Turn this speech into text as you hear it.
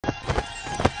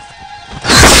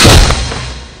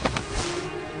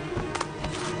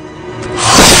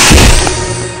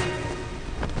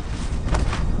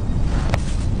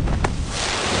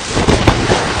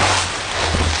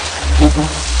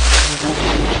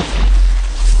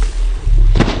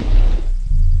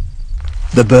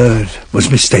The bird was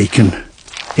mistaken.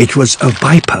 It was a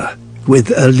viper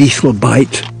with a lethal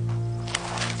bite.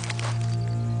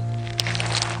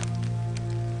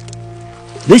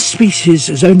 This species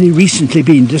has only recently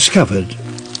been discovered,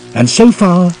 and so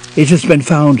far it has been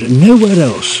found nowhere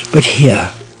else but here.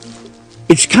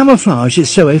 Its camouflage is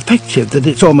so effective that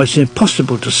it's almost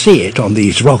impossible to see it on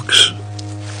these rocks.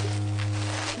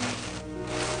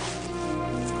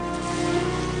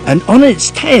 And on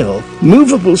its tail,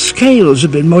 movable scales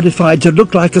have been modified to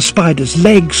look like a spider's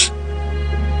legs,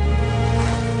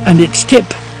 and its tip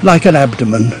like an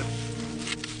abdomen.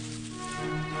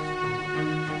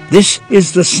 This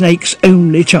is the snake's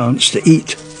only chance to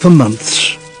eat for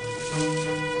months.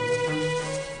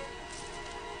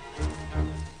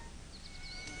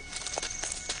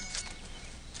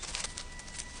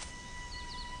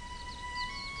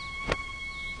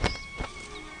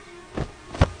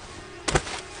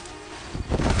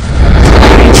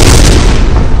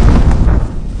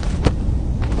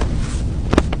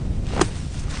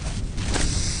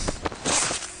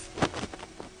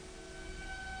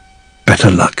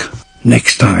 Better luck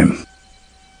next time.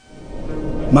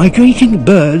 Migrating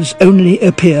birds only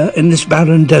appear in this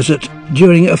barren desert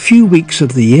during a few weeks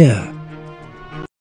of the year.